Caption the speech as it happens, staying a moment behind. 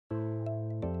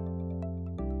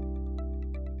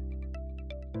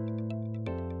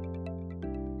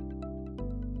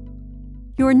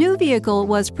Your new vehicle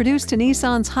was produced to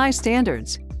Nissan's high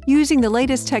standards, using the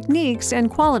latest techniques and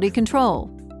quality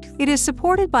control. It is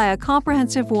supported by a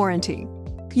comprehensive warranty.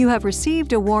 You have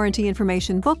received a warranty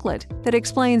information booklet that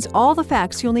explains all the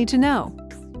facts you'll need to know.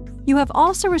 You have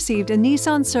also received a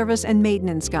NISSAN Service and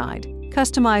Maintenance Guide,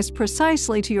 customized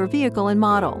precisely to your vehicle and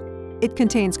model. It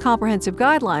contains comprehensive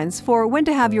guidelines for when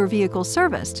to have your vehicle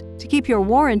serviced, to keep your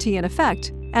warranty in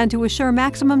effect, and to assure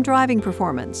maximum driving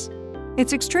performance.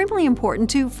 It's extremely important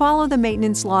to follow the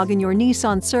maintenance log in your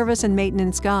NISSAN Service and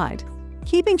Maintenance Guide.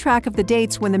 Keeping track of the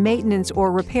dates when the maintenance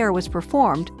or repair was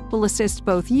performed will assist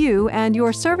both you and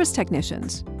your service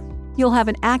technicians. You'll have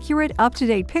an accurate,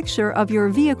 up-to-date picture of your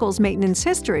vehicle's maintenance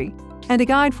history and a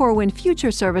guide for when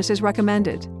future service is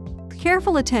recommended.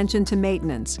 Careful attention to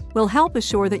maintenance will help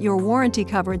assure that your warranty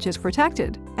coverage is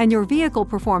protected and your vehicle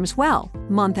performs well,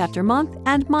 month after month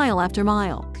and mile after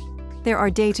mile. There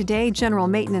are day-to-day general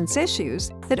maintenance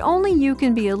issues that only you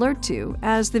can be alert to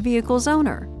as the vehicle's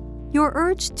owner. You're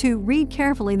urged to read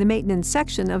carefully the maintenance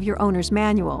section of your owner's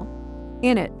manual.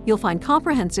 In it, you'll find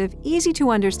comprehensive,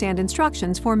 easy-to-understand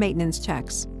instructions for maintenance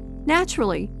checks.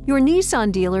 Naturally, your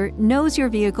Nissan dealer knows your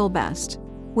vehicle best.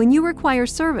 When you require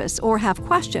service or have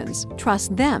questions,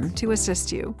 trust them to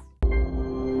assist you.